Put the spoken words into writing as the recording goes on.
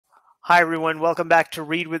Hi everyone, welcome back to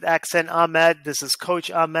Read with Accent Ahmed. This is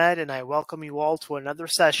Coach Ahmed and I welcome you all to another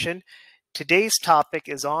session. Today's topic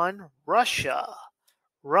is on Russia.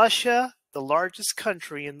 Russia, the largest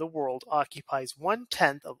country in the world, occupies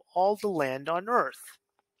 1/10 of all the land on Earth.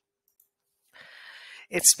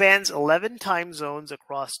 It spans 11 time zones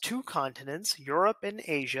across 2 continents, Europe and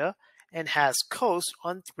Asia, and has coast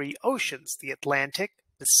on 3 oceans, the Atlantic,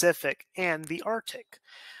 Pacific, and the Arctic.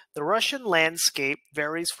 The Russian landscape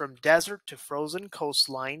varies from desert to frozen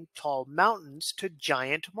coastline, tall mountains to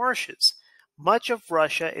giant marshes. Much of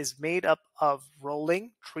Russia is made up of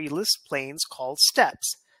rolling, treeless plains called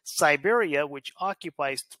steppes. Siberia, which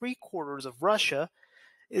occupies 3/4 of Russia,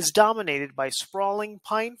 is dominated by sprawling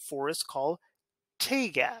pine forests called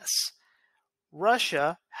taigas.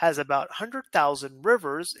 Russia has about 100,000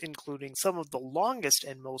 rivers, including some of the longest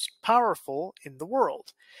and most powerful in the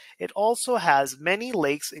world. It also has many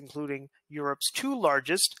lakes, including Europe's 2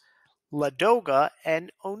 largest, Ladoga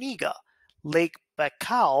and Onega. Lake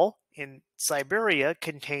Baikal in Siberia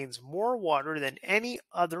contains more water than any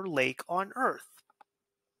other lake on Earth.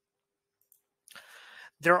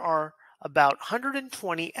 There are about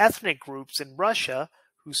 120 ethnic groups in Russia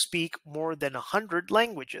who speak more than 100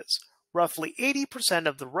 languages. Roughly 80%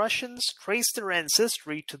 of the Russians trace their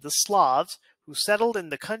ancestry to the Slavs who settled in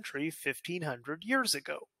the country 1500 years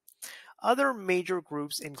ago. Other major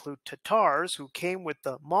groups include Tatars who came with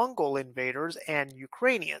the Mongol invaders and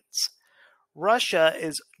Ukrainians. Russia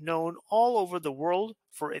is known all over the world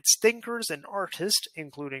for its thinkers and artists,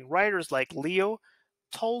 including writers like Leo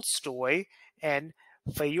Tolstoy and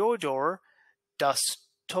Fyodor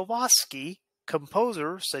Dostoevsky,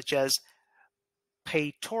 composers such as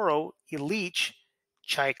Pyotr Ilyich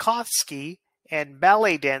Tchaikovsky, and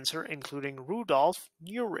ballet dancer including Rudolf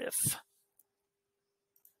Nureyev.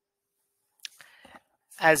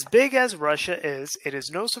 As big as Russia is, it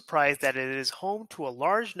is no surprise that it is home to a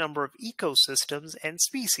large number of ecosystems and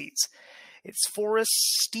species. Its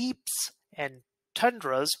forests, steppes, and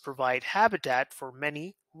tundras provide habitat for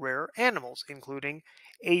many rare animals, including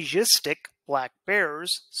Asiatic black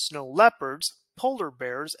bears, snow leopards, polar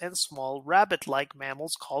bears, and small rabbit-like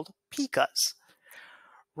mammals called pikas.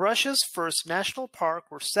 Russia's first national park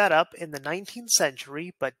were set up in the 19th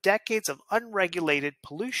century, but decades of unregulated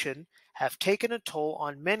pollution have taken a toll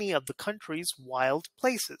on many of the country's wild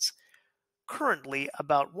places. Currently,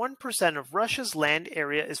 about 1% of Russia's land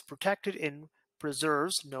area is protected in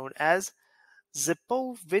preserves known as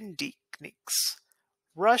zapovedniks.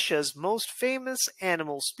 Russia's most famous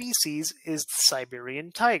animal species is the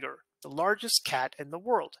Siberian tiger, the largest cat in the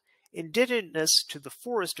world. Indigenous to the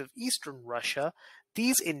forest of eastern Russia,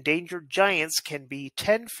 these endangered giants can be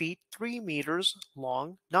 10 feet 3 meters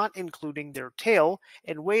long, not including their tail,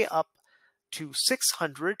 and weigh up to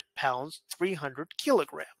 600 pounds 300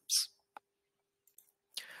 kilograms.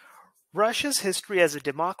 Russia's history as a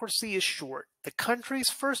democracy is short. The country's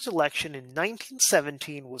first election in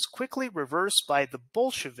 1917 was quickly reversed by the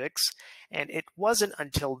Bolsheviks, and it wasn't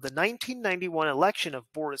until the 1991 election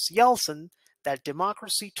of Boris Yeltsin that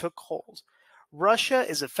democracy took hold. Russia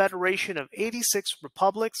is a federation of 86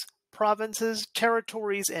 republics, provinces,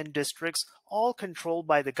 territories, and districts, all controlled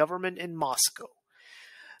by the government in Moscow.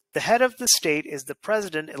 The head of the state is the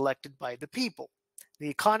president elected by the people. The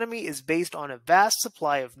economy is based on a vast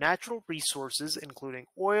supply of natural resources, including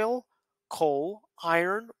oil, coal,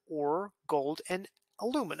 iron, ore, gold, and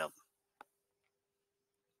aluminum.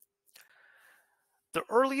 The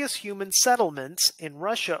earliest human settlements in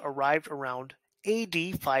Russia arrived around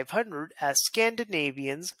AD 500 as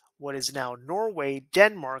Scandinavians, what is now Norway,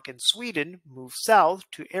 Denmark, and Sweden, moved south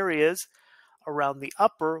to areas around the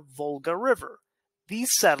upper Volga River. These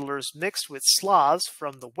settlers mixed with Slavs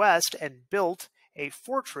from the west and built a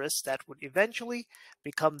fortress that would eventually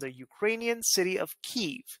become the Ukrainian city of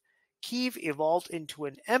Kiev. Kiev evolved into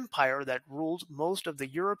an empire that ruled most of the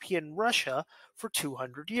European Russia for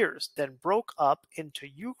 200 years, then broke up into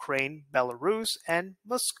Ukraine, Belarus, and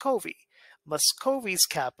Muscovy. Muscovy's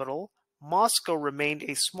capital, Moscow, remained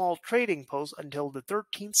a small trading post until the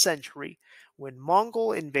 13th century, when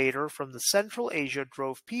Mongol invader from the Central Asia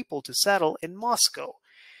drove people to settle in Moscow.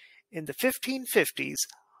 In the 1550s,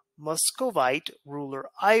 Muscovite ruler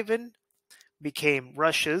Ivan became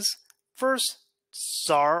Russia's first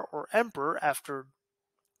Tsar or emperor after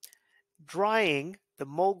driving the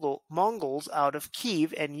Mongols out of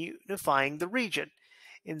Kiev and unifying the region.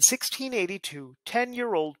 In 1682,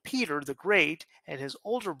 10-year-old Peter the Great and his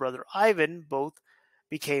older brother Ivan both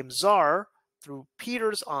became Tsar through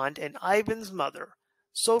Peter's aunt and Ivan's mother.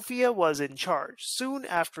 Sophia was in charge. Soon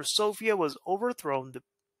after Sophia was overthrown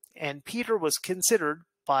and Peter was considered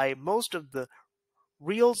by most of the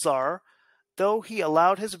real czar, though he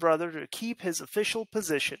allowed his brother to keep his official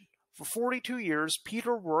position. For 42 years,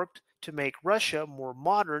 Peter worked to make Russia more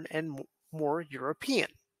modern and more European.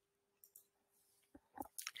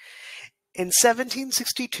 In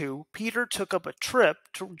 1762, Peter took up a trip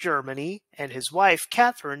to Germany, and his wife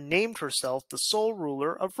Catherine named herself the sole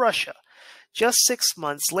ruler of Russia. Just 6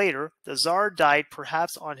 months later, the Tsar died,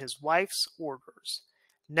 perhaps on his wife's orders.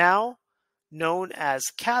 Now known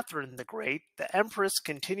as Catherine the Great, the Empress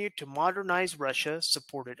continued to modernize Russia,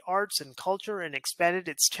 supported arts and culture, and expanded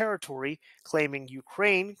its territory, claiming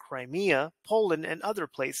Ukraine, Crimea, Poland, and other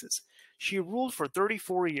places. She ruled for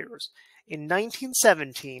 34 years. In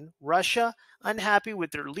 1917, Russia, unhappy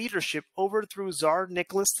with their leadership, overthrew Tsar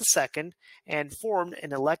Nicholas II and formed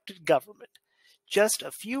an elected government. Just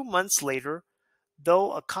a few months later,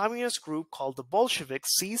 though, a communist group called the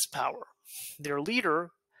Bolsheviks seized power. Their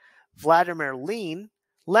leader, Vladimir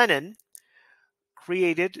Lenin,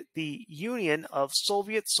 created the Union of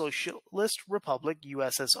Soviet Socialist Republic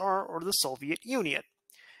 (USSR), or the Soviet Union,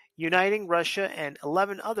 uniting Russia and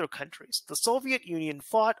 11 other countries. The Soviet Union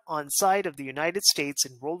fought on side of the United States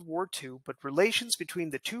in World War II, but relations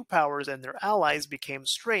between the two powers and their allies became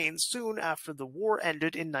strained soon after the war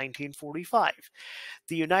ended in 1945.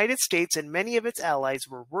 The United States and many of its allies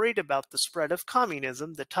were worried about the spread of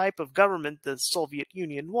communism, the type of government the Soviet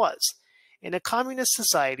Union was. In a communist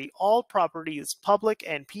society, all property is public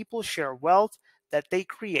and people share wealth that they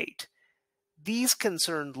create. These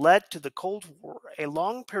concerns led to the Cold War, a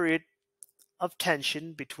long period of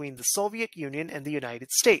tension between the Soviet Union and the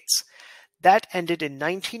United States. That ended in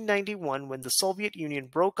 1991 when the Soviet Union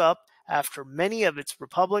broke up after many of its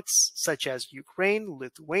republics, such as Ukraine,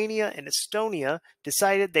 Lithuania, and Estonia,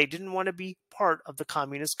 decided they didn't want to be part of the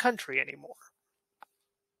communist country anymore.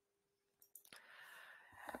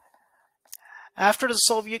 After the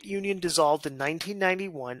Soviet Union dissolved in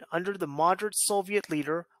 1991, under the moderate Soviet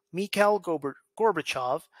leader Mikhail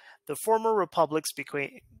Gorbachev, the former republics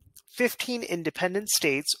became 15 independent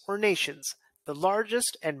states or nations. The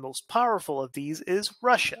largest and most powerful of these is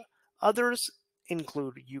Russia. Others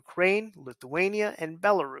include Ukraine, Lithuania, and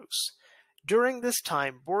Belarus. During this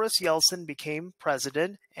time, Boris Yeltsin became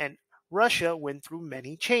president, and Russia went through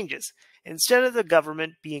many changes. Instead of the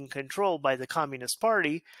government being controlled by the Communist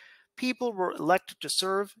Party, people were elected to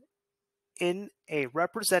serve in a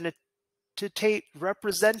representative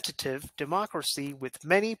democracy with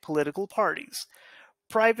many political parties.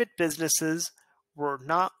 Private businesses were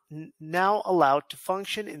now allowed to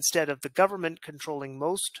function instead of the government controlling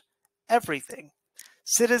most everything.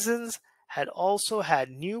 Citizens had also had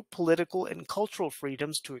new political and cultural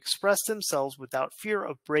freedoms to express themselves without fear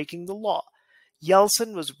of breaking the law.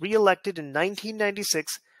 Yeltsin was re-elected in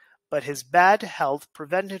 1996, but his bad health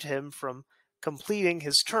prevented him from completing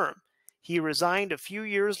his term. He resigned a few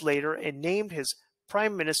years later and named his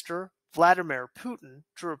Prime Minister, Vladimir Putin,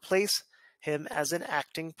 to replace him as an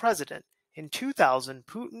acting president. In 2000,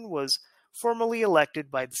 Putin was formally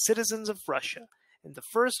elected by the citizens of Russia. In the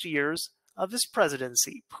first years of his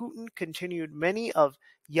presidency, Putin continued many of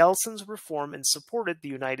Yeltsin's reform and supported the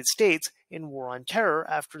United States in war on terror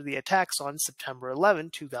after the attacks on September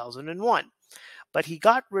 11, 2001. But he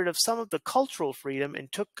got rid of some of the cultural freedom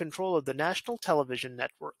and took control of the national television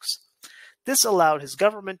networks. This allowed his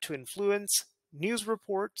government to influence news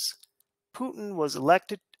reports. Putin was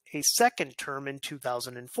elected a second term in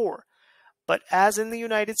 2004, but as in the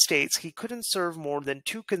United States, he couldn't serve more than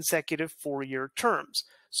 2 consecutive 4-year terms.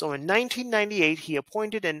 So in 1998, he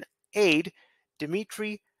appointed an aide,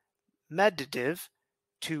 Dmitry Medvedev,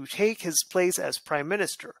 to take his place as prime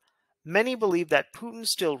minister. Many believe that Putin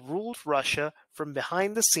still ruled Russia from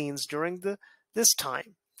behind the scenes during this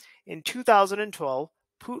time. In 2012,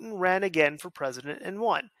 Putin ran again for president and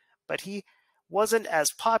won, but he wasn't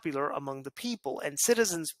as popular among the people, and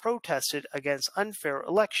citizens protested against unfair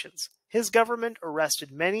elections. His government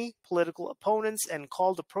arrested many political opponents and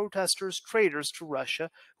called the protesters traitors to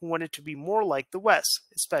Russia who wanted to be more like the West,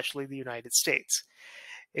 especially the United States.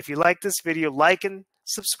 If you like this video, like and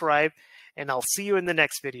subscribe, and I'll see you in the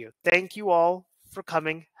next video. Thank you all for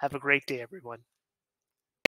coming. Have a great day, everyone.